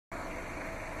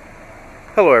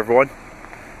Hello everyone.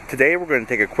 Today we're going to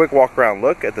take a quick walk around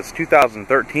look at this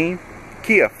 2013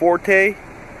 Kia Forte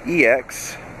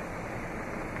EX.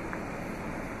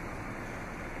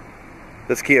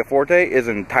 This Kia Forte is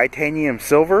in titanium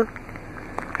silver,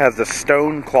 has the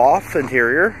stone cloth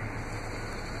interior.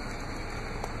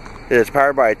 It is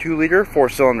powered by a 2-liter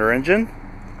 4-cylinder engine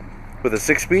with a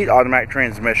 6-speed automatic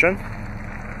transmission.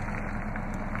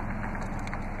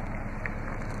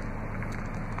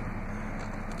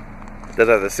 It does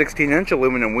have the 16-inch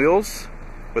aluminum wheels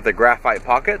with the graphite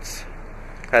pockets.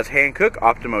 Has Hankook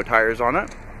Optimo tires on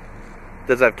it.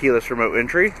 Does have keyless remote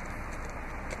entry,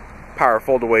 power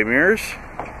fold-away mirrors,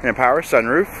 and a power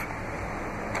sunroof.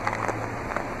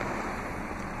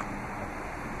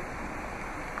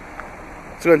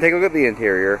 So we're going to take a look at the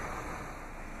interior.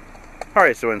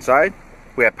 Alright, so inside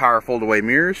we have power fold-away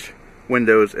mirrors,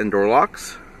 windows, and door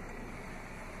locks.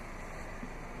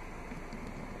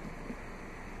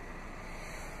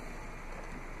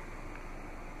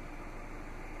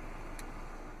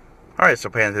 Alright, so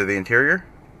pan through the interior.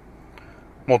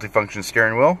 Multifunction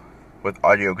steering wheel with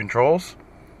audio controls,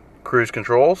 cruise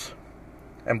controls,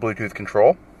 and Bluetooth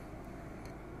control.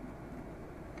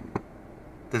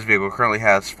 This vehicle currently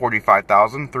has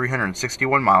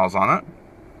 45,361 miles on it.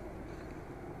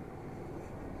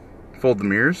 Fold the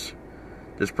mirrors.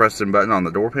 Just press the button on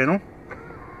the door panel.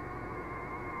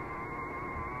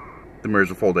 The mirrors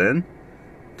will fold in.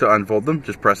 To unfold them,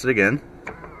 just press it again.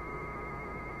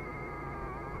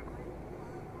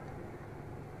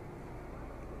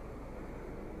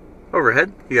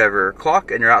 Overhead, you have your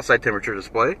clock and your outside temperature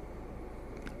display.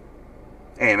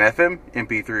 AM, FM,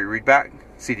 MP3 readback,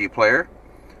 CD player.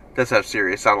 Does have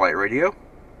Sirius satellite radio.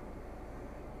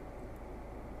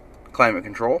 Climate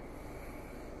control.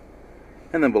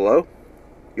 And then below,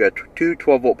 you have two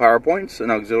 12-volt power points, an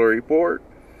auxiliary port,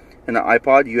 and an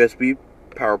iPod USB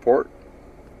power port.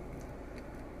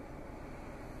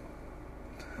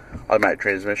 Automatic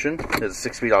transmission is a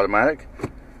 6-speed automatic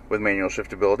with manual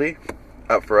shiftability.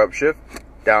 Up for upshift,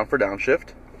 down for downshift.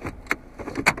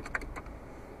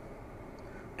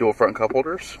 Dual front cup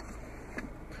holders.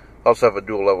 Also have a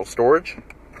dual level storage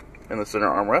in the center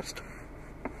armrest.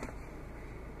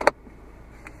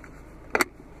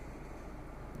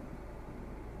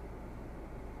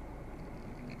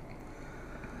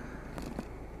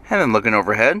 And then looking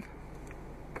overhead,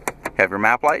 you have your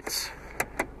map lights,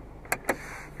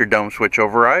 your dome switch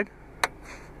override,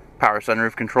 power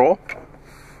sunroof control,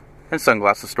 and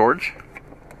sunglasses storage.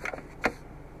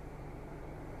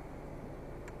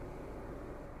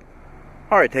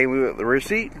 Alright, taking a look at the rear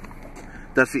seat.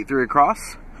 Does seat 3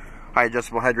 across. High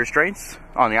adjustable head restraints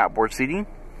on the outboard seating.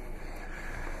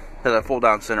 Has a fold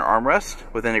down center armrest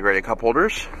with integrated cup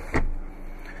holders.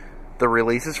 The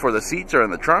releases for the seats are in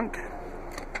the trunk.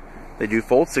 They do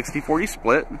fold 60-40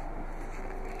 split.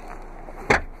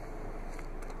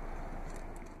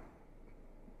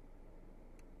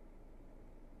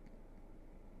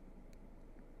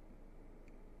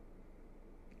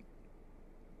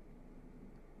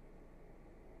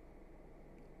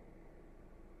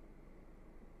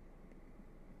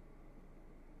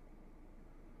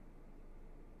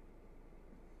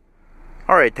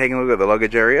 Alright, taking a look at the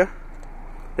luggage area.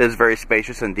 It is very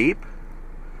spacious and deep.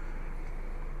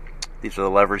 These are the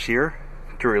levers here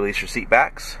to release your seat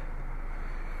backs.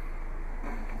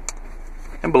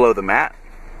 And below the mat,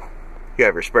 you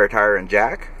have your spare tire and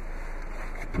jack.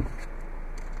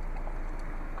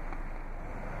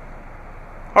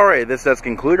 Alright, this does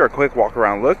conclude our quick walk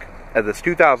around look at this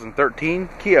 2013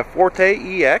 Kia Forte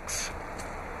EX.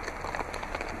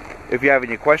 If you have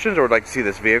any questions or would like to see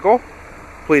this vehicle,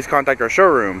 please contact our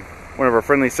showroom. One of our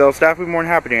friendly sales staff will be more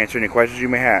than happy to answer any questions you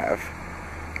may have.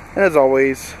 And as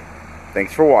always,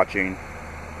 thanks for watching.